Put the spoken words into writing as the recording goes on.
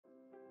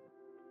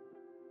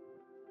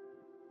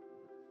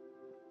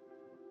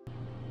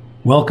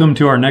Welcome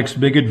to our next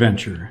big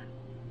adventure,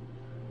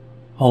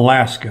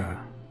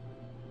 Alaska.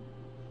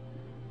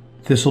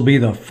 This will be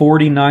the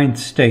 49th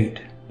state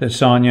that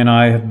Sonia and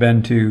I have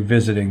been to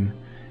visiting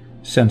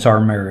since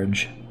our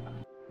marriage.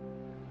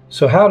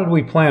 So how did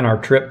we plan our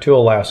trip to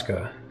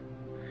Alaska?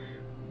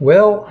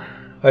 Well,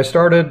 I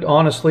started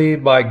honestly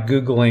by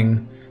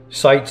Googling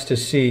sights to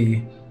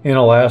see in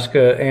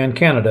Alaska and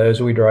Canada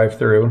as we drive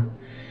through,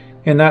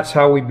 and that's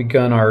how we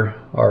begun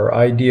our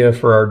idea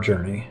for our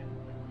journey.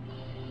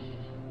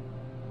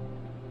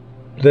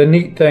 The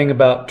neat thing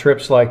about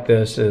trips like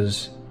this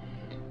is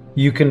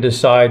you can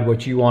decide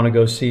what you want to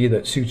go see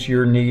that suits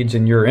your needs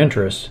and your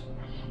interests,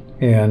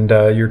 and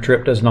your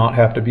trip does not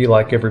have to be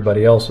like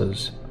everybody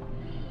else's.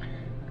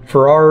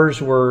 For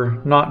ours, we're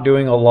not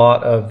doing a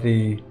lot of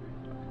the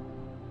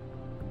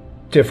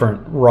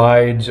different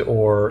rides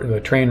or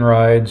the train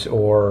rides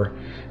or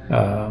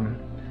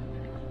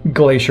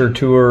glacier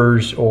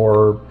tours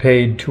or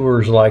paid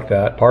tours like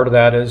that. Part of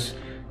that is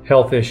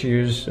health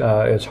issues.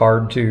 It's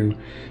hard to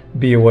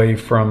be away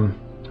from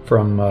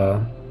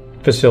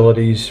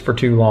facilities for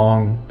too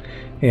long,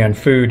 and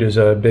food is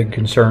a big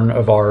concern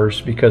of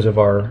ours because of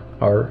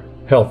our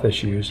health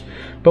issues.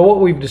 But what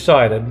we've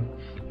decided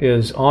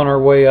is, on our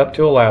way up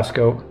to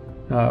Alaska,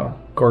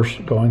 of course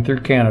going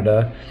through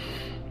Canada,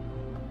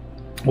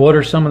 what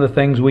are some of the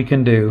things we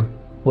can do?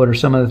 What are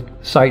some of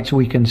the sights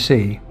we can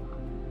see?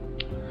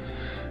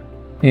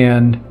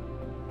 And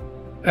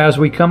as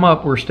we come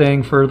up, we're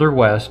staying further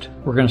west.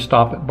 We're going to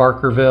stop at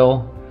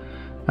Barkerville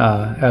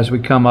as we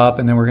come up,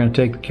 and then we're going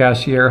to take the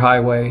Cassiar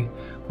Highway.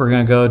 We're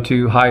going to go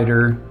to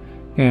Hyder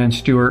and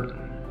Stewart,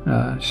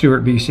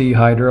 BC,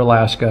 Hyder,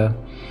 Alaska.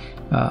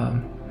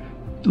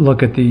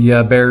 Look at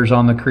the bears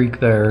on the creek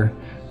there.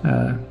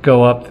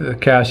 Go up the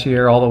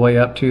Cassiar all the way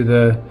up to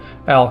the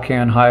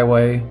Alcan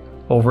Highway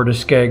over to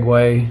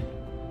Skagway.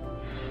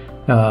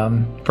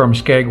 From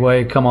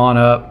Skagway, come on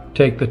up,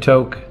 take the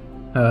Tok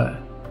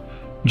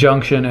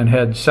Junction and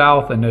head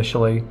south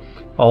initially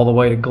all the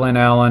way to Glen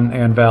Allen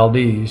and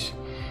Valdez.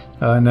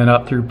 And then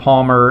up through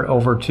Palmer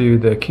over to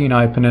the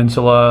Kenai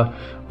Peninsula,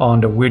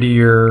 onto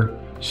Whittier,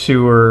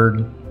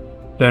 Seward,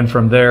 then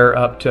from there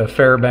up to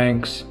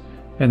Fairbanks,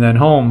 and then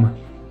home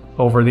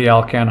over the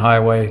Alcan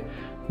Highway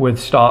with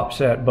stops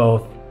at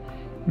both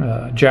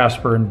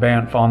Jasper and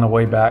Banff on the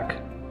way back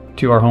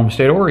to our home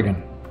state,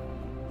 Oregon.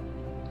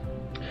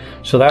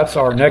 So that's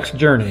our next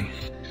journey.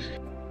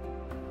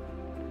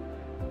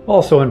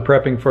 Also, in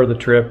prepping for the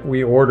trip,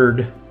 we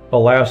ordered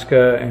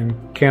Alaska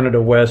and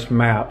Canada West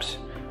maps.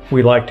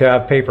 We like to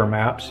have paper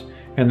maps,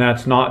 and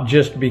that's not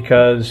just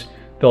because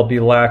there'll be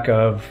lack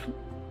of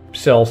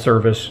cell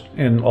service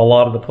in a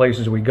lot of the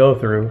places we go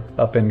through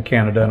up in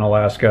Canada and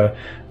Alaska,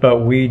 but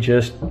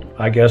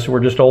I guess we're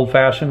just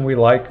old-fashioned. We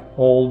like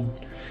old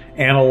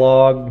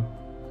analog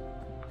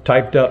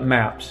typed up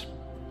maps.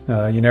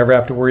 You never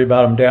have to worry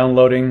about them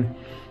downloading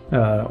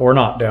or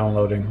not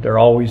downloading. They're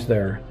always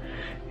there.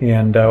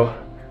 And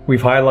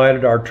we've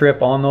highlighted our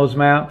trip on those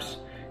maps,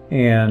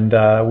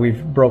 and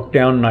we've broke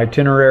down an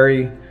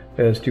itinerary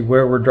as to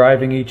where we're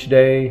driving each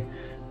day.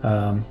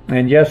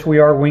 And yes, we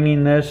are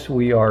winging this.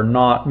 We are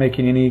not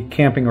making any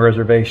camping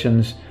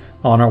reservations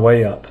on our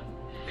way up.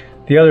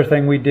 The other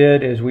thing we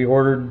did is we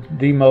ordered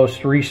the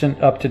most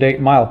recent up-to-date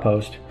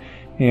milepost,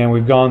 and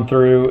we've gone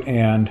through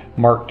and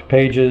marked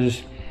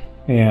pages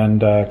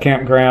and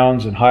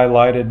campgrounds and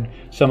highlighted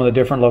some of the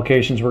different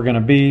locations we're going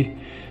to be.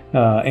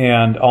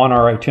 And on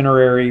our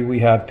itinerary, we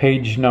have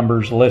page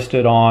numbers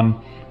listed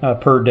on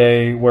per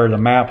day where the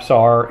maps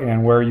are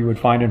and where you would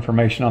find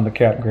information on the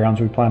campgrounds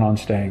we plan on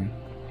staying.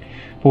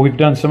 But we've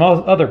done some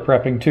other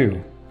prepping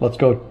too. Let's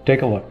go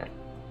take a look.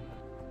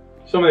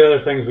 Some of the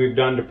other things we've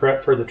done to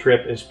prep for the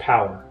trip is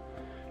power.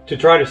 To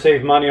try to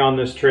save money on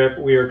this trip,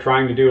 we are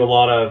trying to do a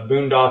lot of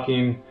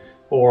boondocking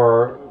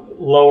or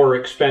lower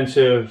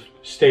expensive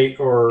state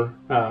or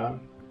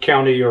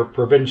county or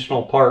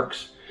provincial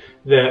parks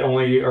that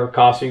only are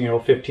costing,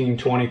 $15,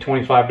 $20,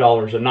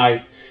 $25 a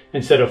night,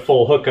 instead of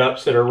full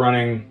hookups that are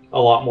running a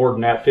lot more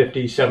than that,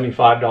 $50,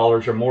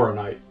 $75 or more a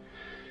night.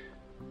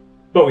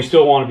 But we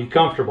still want to be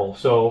comfortable.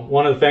 So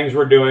one of the things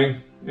we're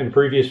doing, in a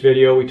previous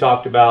video we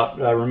talked about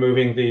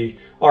removing the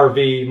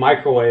RV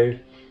microwave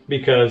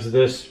because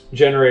this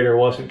generator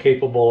wasn't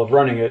capable of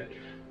running it.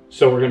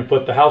 So we're going to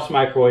put the house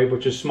microwave,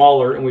 which is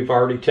smaller, and we've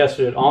already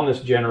tested it on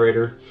this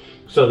generator.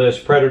 So this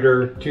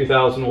Predator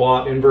 2000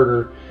 watt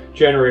inverter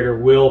generator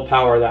will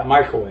power that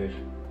microwave,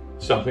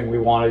 something we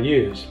want to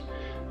use.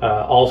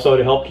 Also,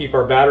 to help keep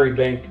our battery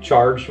bank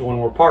charged when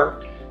we're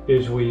parked,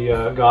 is we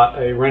got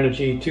a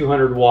Renogy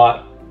 200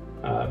 watt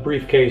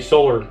briefcase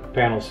solar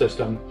panel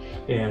system,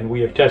 and we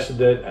have tested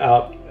it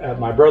out at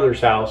my brother's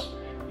house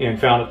and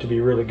found it to be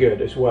really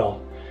good as well.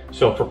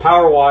 So for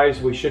power wise,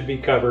 we should be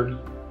covered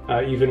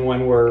even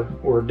when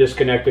we're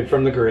disconnected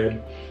from the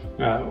grid.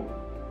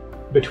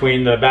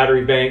 Between the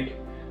battery bank,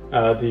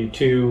 the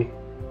two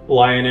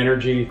Lion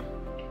Energy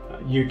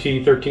UT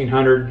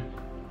 1300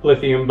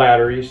 lithium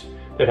batteries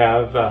that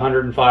have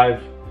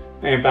 105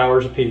 amp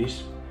hours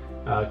apiece,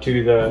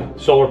 to the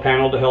solar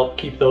panel to help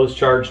keep those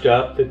charged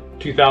up, the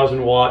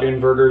 2000 watt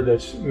inverter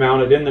that's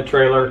mounted in the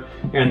trailer,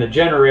 and the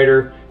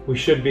generator. We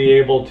should be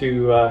able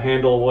to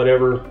handle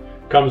whatever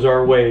comes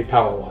our way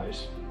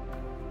power-wise.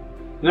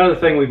 Another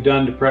thing we've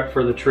done to prep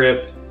for the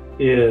trip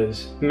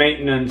is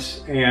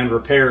maintenance and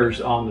repairs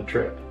on the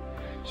trip.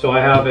 So I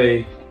have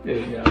a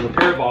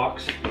repair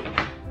box,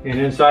 and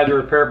inside the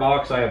repair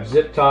box I have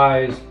zip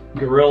ties,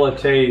 Gorilla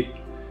Tape,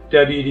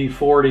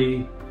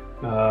 WD-40,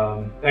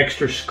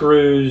 extra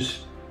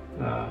screws,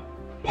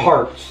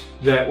 parts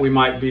that we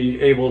might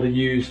be able to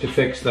use to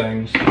fix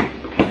things.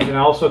 And I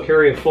also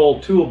carry a full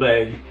tool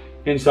bag.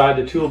 Inside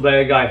the tool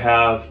bag I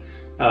have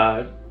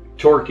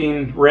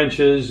torquing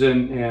wrenches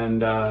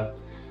and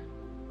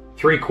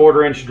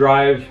 3/4 inch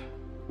drive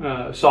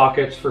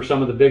sockets for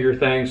some of the bigger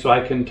things, so I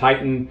can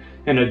tighten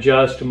and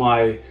adjust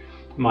my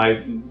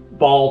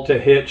ball to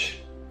hitch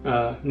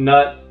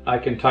nut. I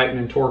can tighten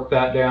and torque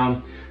that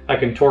down. I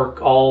can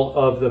torque all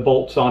of the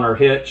bolts on our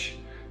hitch.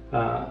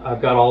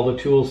 I've got all the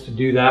tools to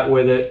do that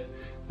with it.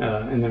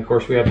 And then of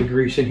course we have the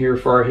grease in here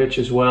for our hitch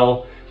as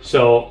well.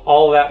 So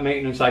all that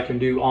maintenance I can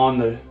do on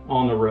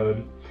the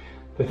road.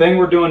 The thing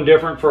we're doing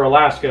different for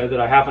Alaska that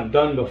I haven't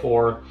done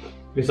before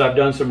is I've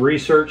done some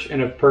research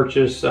and have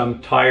purchased some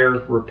tire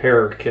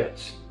repair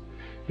kits.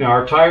 Now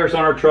our tires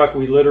on our truck,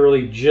 we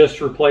literally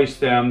just replaced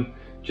them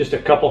just a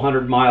couple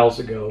hundred miles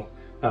ago.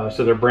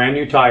 So they're brand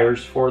new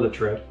tires for the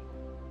trip,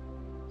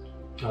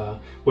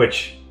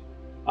 which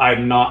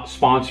I'm not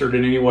sponsored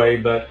in any way,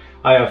 but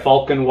I have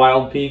Falcon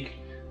Wild Peak.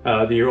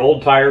 The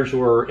old tires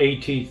were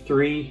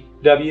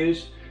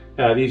AT3Ws.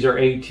 These are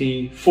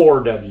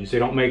AT4Ws. They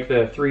don't make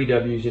the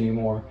 3Ws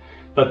anymore.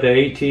 But the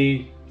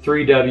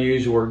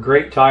AT3Ws were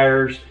great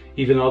tires.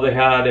 Even though they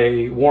had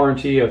a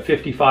warranty of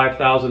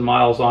 55,000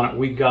 miles on it,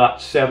 we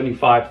got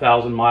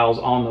 75,000 miles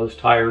on those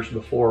tires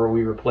before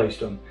we replaced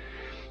them.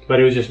 But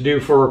it was just due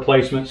for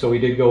replacement, so we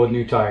did go with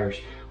new tires.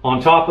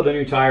 On top of the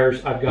new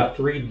tires, I've got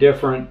 3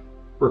 different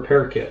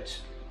repair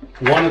kits.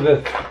 One of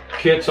the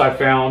kits I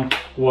found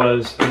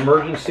was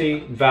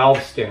emergency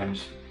valve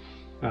stems.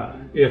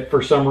 If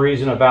for some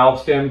reason a valve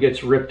stem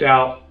gets ripped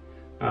out,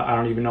 I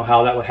don't even know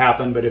how that would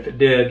happen, but if it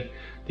did,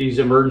 these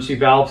emergency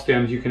valve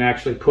stems you can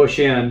actually push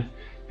in,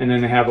 and then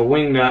they have a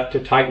wing nut to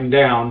tighten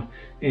down,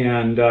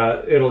 and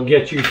it'll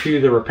get you to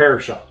the repair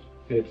shop.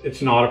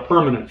 It's not a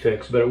permanent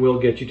fix, but it will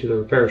get you to the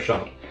repair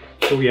shop.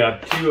 So we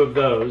have 2 of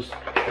those.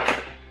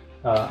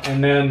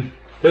 And then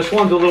this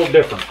one's a little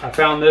different. I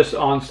found this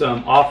on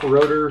some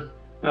off-roader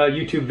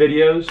YouTube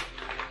videos.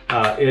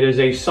 It is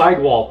a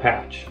sidewall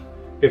patch.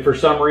 If for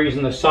some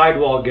reason the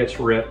sidewall gets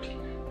ripped,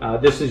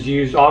 this is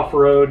used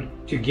off-road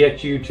to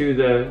get you to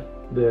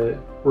the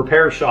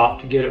repair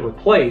shop to get it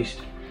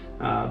replaced.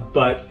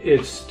 But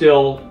it's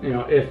still, you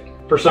know, if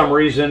for some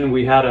reason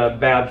we had a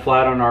bad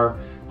flat on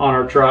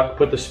our truck,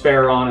 put the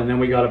spare on, and then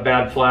we got a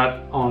bad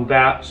flat on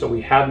that, so we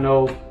had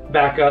no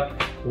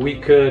backup, we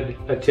could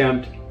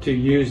attempt to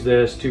use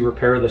this to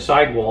repair the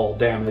sidewall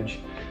damage.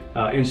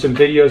 In some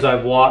videos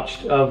I've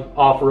watched of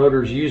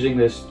off-roaders using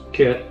this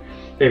kit,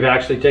 they've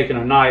actually taken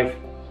a knife,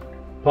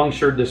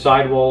 punctured the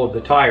sidewall of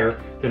the tire,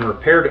 then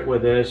repaired it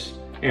with this,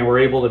 and were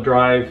able to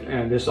drive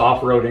this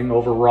off-roading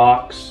over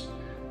rocks,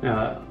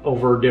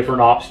 over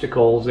different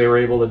obstacles. They were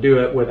able to do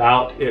it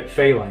without it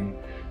failing.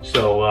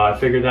 So I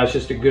figured that's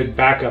just a good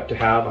backup to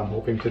have. I'm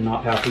hoping to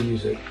not have to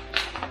use it.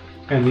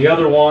 And the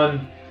other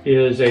one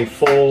is a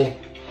full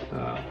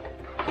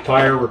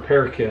tire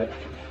repair kit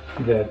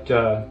that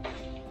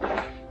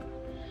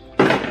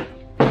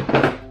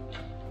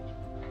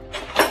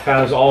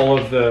has all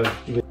of the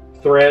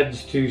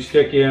threads to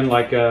stick in,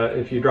 like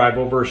if you drive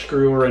over a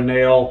screw or a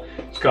nail.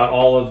 It's got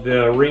all of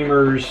the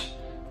reamers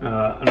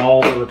and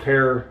all the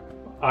repair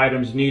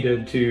items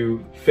needed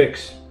to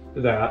fix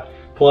that.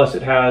 Plus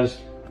it has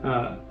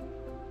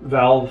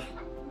valve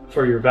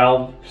for your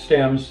valve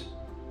stems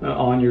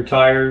on your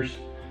tires,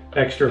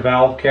 extra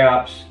valve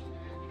caps,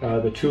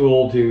 the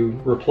tool to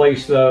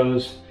replace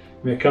those.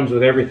 And it comes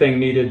with everything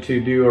needed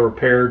to do a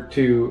repair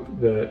to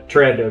the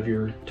tread of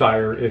your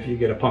tire if you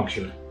get a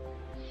puncture.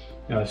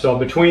 So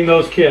between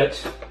those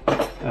kits,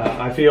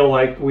 I feel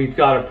like we've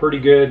got a pretty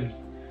good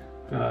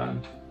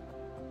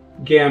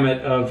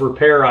gamut of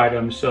repair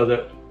items, so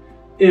that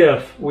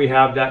if we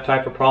have that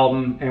type of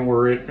problem and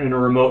we're in a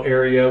remote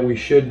area, we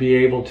should be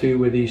able to,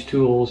 with these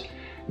tools,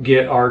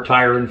 get our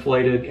tire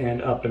inflated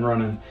and up and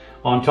running.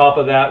 On top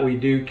of that, we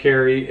do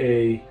carry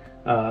a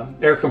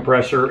air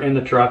compressor in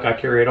the truck. I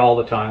carry it all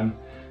the time.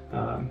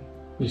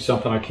 It's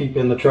something I keep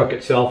in the truck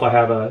itself. I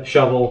have a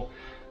shovel,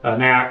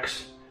 an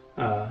axe,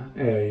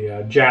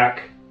 a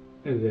jack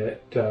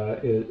that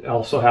it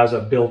also has a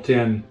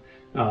built-in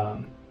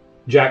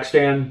jack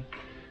stand,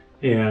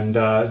 and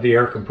the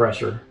air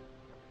compressor.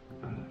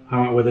 I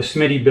went with a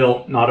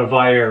Smittybilt, not a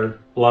Viair.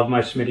 Love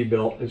my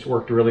Smittybilt. It's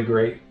worked really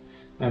great.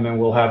 And then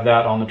we'll have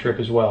that on the trip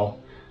as well.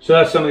 So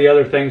that's some of the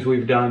other things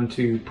we've done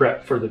to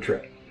prep for the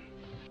trip.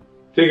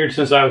 Figured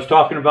since I was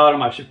talking about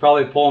them, I should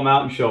probably pull them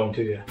out and show them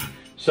to you.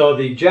 So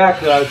the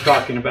jack that I was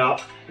talking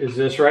about is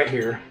this right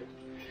here.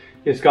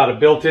 It's got a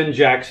built-in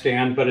jack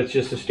stand, but it's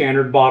just a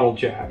standard bottle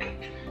jack.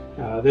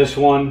 This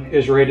one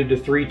is rated to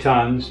 3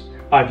 tons.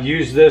 I've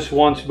used this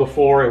once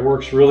before. It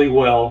works really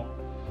well.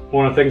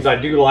 One of the things I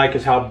do like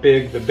is how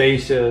big the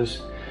base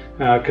is,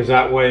 because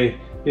that way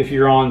if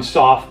you're on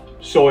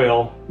soft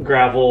soil,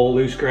 gravel,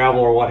 loose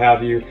gravel or what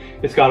have you,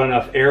 it's got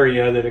enough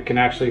area that it can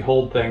actually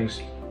hold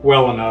things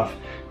well enough.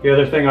 The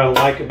other thing I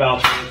like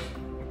about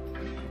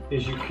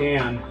this is you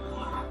can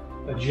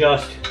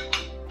adjust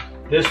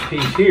this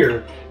piece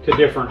here to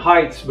different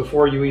heights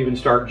before you even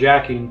start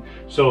jacking.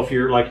 So if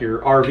you're like your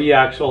RV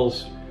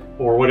axles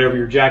or whatever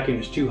you're jacking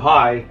is too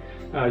high,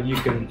 you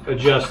can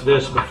adjust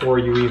this before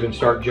you even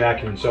start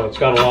jacking. So it's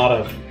got a lot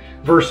of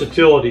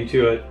versatility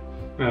to it,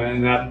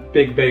 and that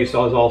big base is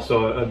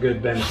also a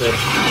good benefit.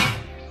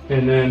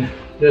 And then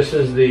this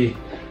is the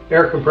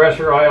air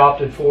compressor I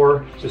opted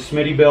for. It's a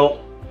Smittybilt.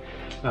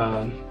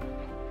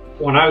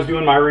 When I was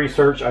doing my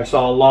research, I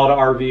saw a lot of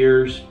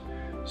RVers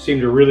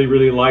seem to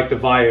really like the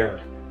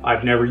Viair.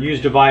 I've never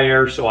used a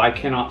Viair, so I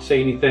cannot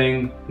say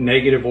anything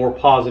negative or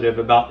positive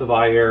about the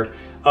Viair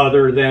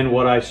other than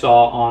what I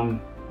saw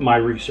on my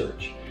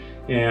research.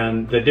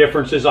 And the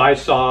differences I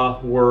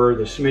saw were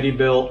the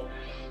Smittybilt.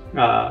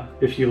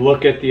 If you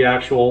look at the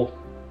actual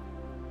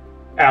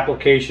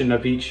application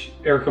of each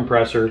air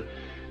compressor,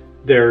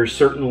 there's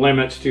certain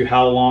limits to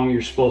how long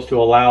you're supposed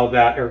to allow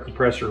that air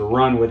compressor to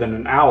run within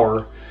an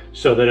hour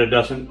so that it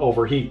doesn't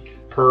overheat.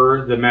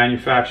 Per the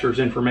manufacturer's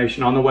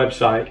information on the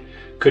website,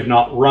 could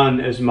not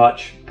run as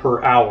much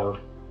per hour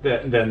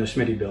than the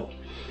Smittybilt.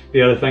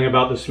 The other thing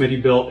about the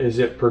Smittybilt is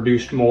it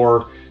produced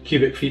more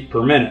cubic feet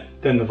per minute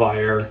than the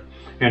Viair,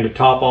 and to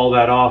top all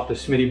that off, the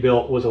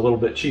Smittybilt was a little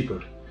bit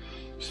cheaper.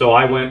 So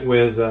I went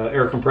with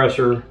air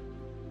compressor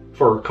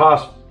for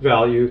cost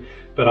value,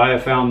 but I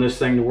have found this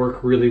thing to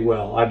work really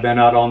well. I've been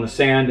out on the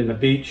sand and the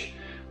beach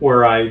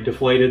where I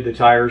deflated the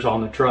tires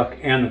on the truck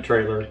and the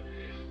trailer,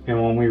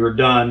 and when we were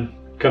done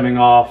coming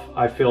off,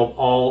 I filled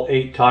all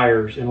 8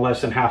 tires in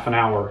less than half an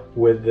hour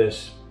with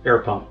this air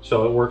pump.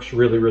 So it works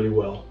really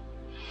well.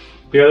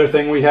 The other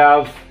thing we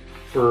have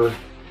for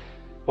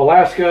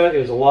Alaska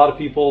is a lot of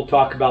people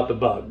talk about the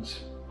bugs.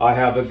 I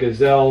have a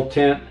Gazelle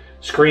tent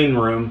screen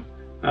room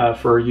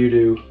for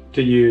you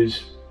to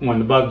use when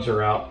the bugs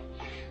are out.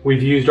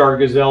 We've used our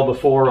Gazelle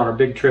before on our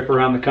big trip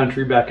around the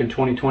country back in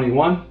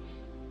 2021.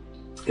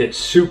 It's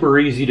super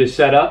easy to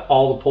set up.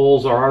 All the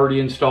poles are already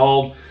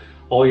installed.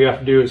 All you have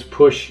to do is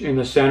push in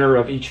the center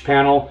of each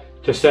panel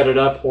to set it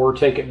up or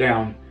take it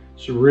down.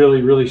 It's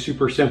really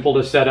super simple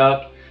to set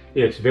up.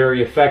 It's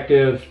very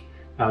effective.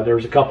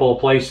 There's a couple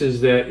of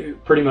places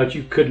that pretty much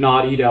you could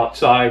not eat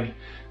outside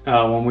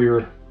when we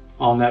were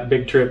on that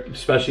big trip,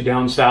 especially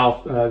down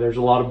south. There's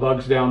a lot of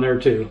bugs down there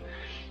too.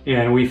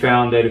 And we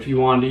found that if you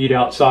wanted to eat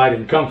outside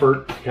in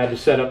comfort, you had to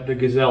set up the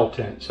Gazelle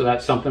tent. So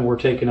that's something we're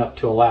taking up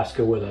to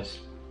Alaska with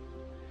us.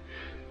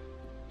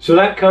 So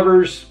that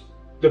covers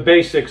the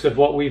basics of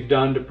what we've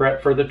done to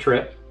prep for the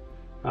trip.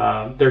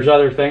 There's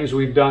other things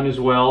we've done as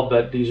well,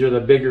 but these are the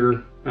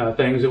bigger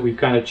things that we've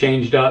kind of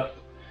changed up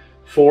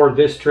for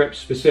this trip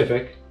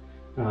specific.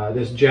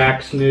 This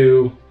jack's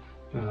new,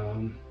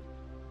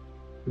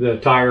 the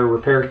tire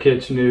repair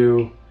kit's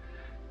new,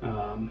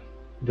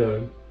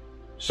 the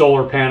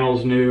solar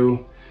panels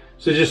new.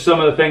 So just some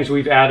of the things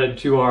we've added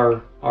to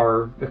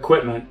our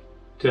equipment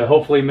to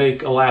hopefully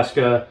make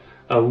Alaska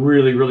a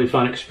really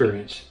fun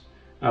experience.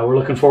 We're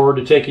looking forward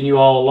to taking you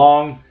all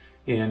along,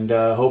 and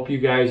hope you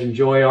guys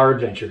enjoy our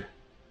adventure.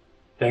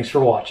 Thanks for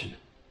watching.